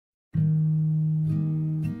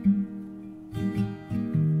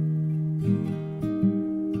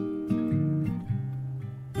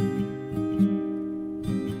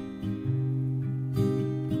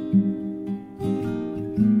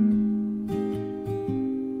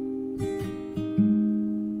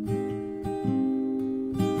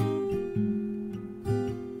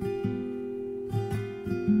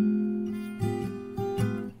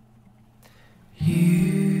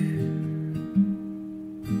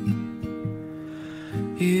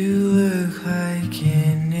You look like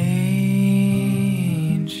an angel.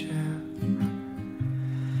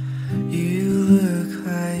 You look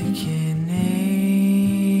like an angel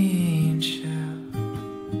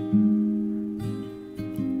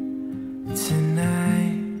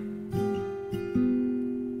tonight.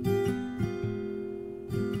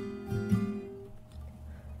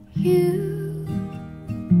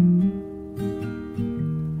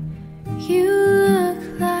 You look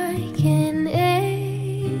like an angel.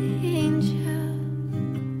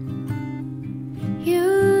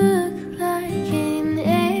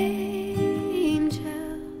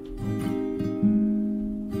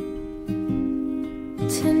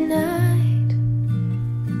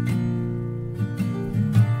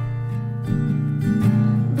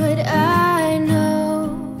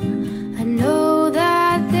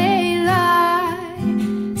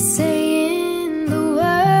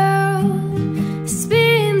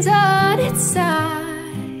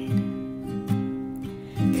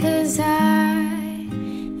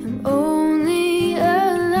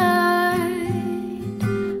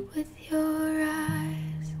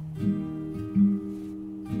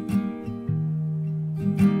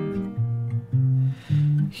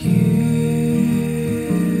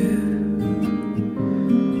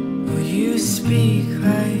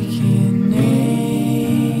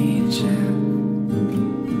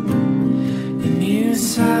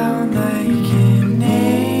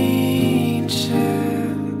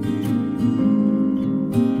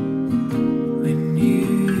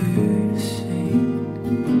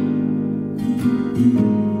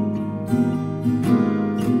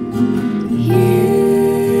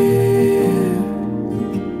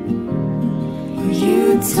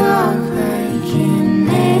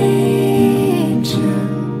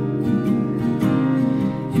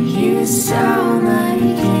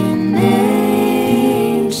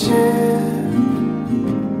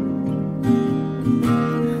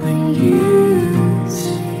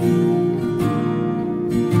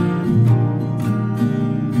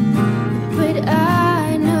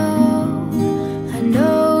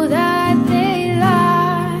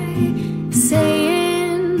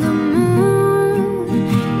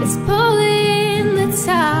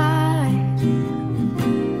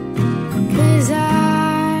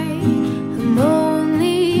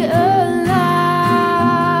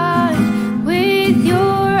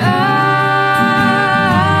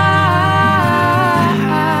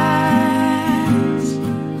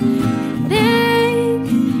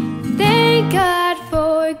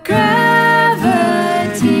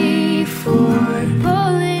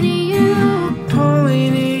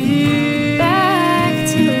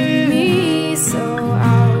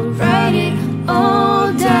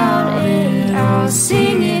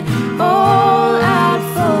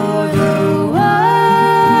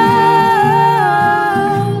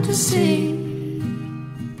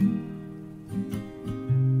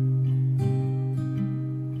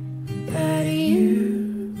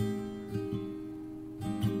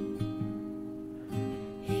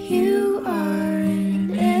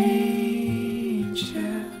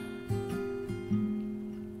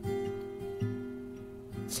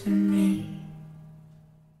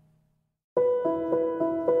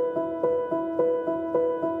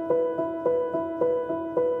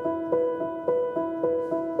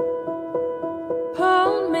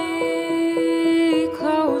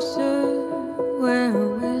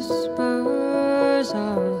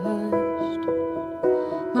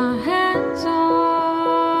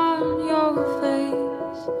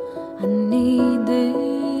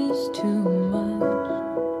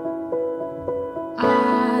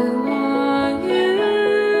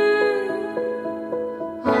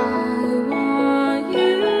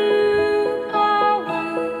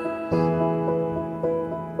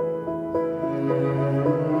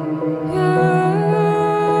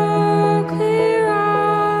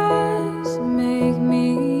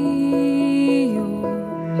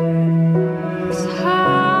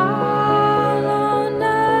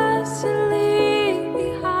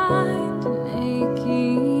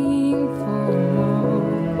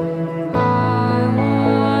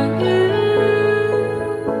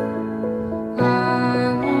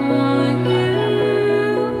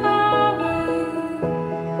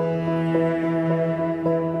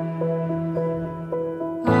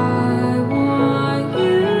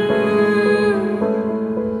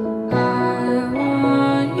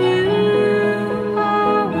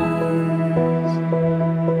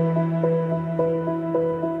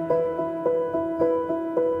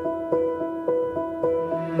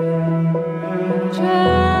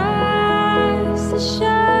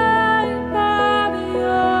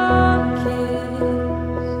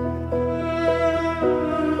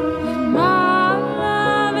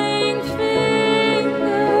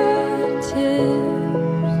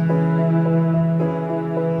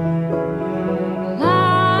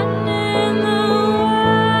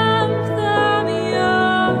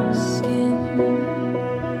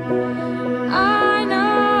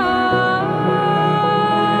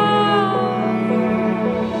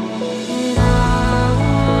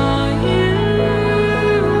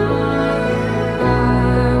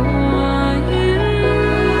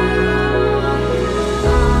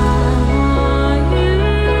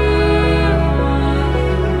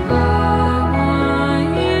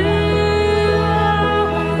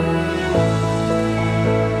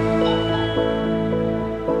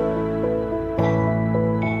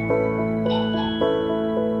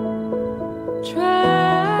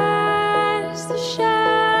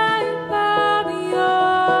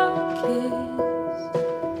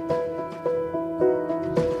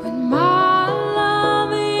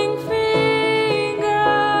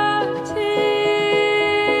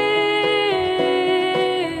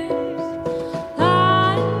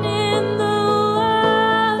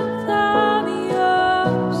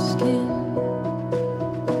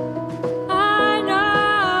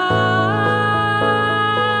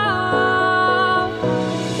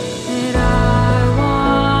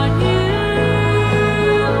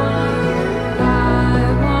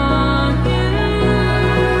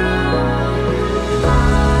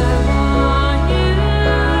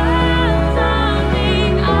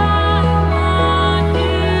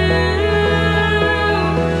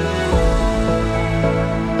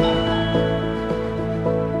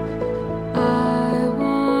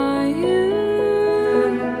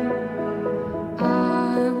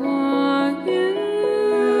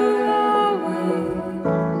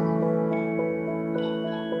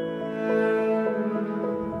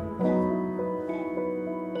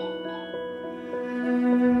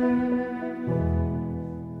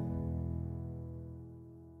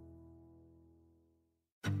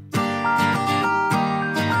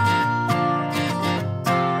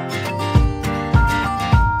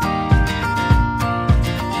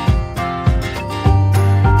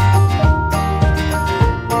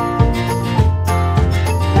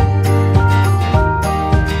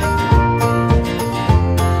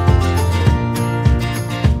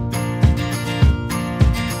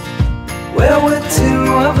 Well, we're two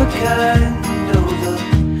of a kind, oh,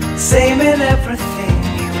 the same in everything.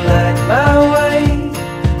 You light my way,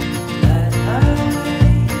 light my way.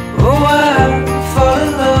 Oh, I fall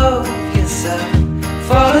in love, yes, I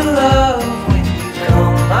fall in love when you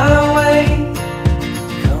come my way,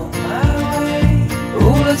 come my way.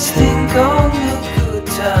 Oh, let's think on the good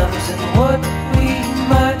times and what we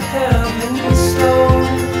might have in store.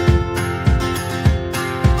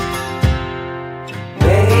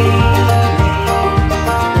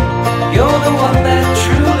 You're the one that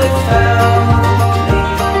truly found me.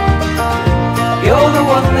 You're the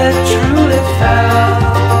one that truly found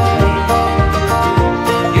me.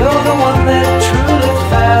 You're the one that truly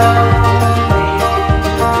found me.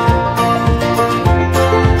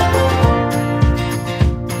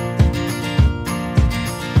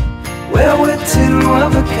 Well, we're two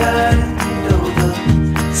of a kind, oh,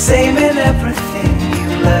 the same in everything. You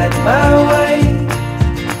light my way.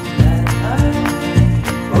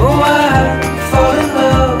 Oh, I fall in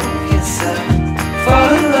love, yes, I fall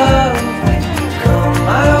in love when you come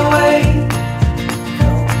my way,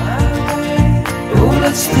 come my way. Oh,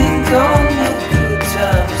 let's think on the good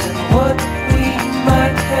times and what we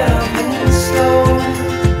might have in store.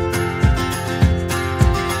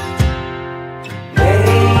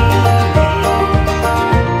 Baby,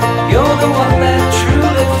 you're the one that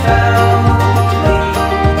truly found me.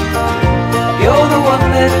 You're the one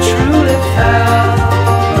that truly found me.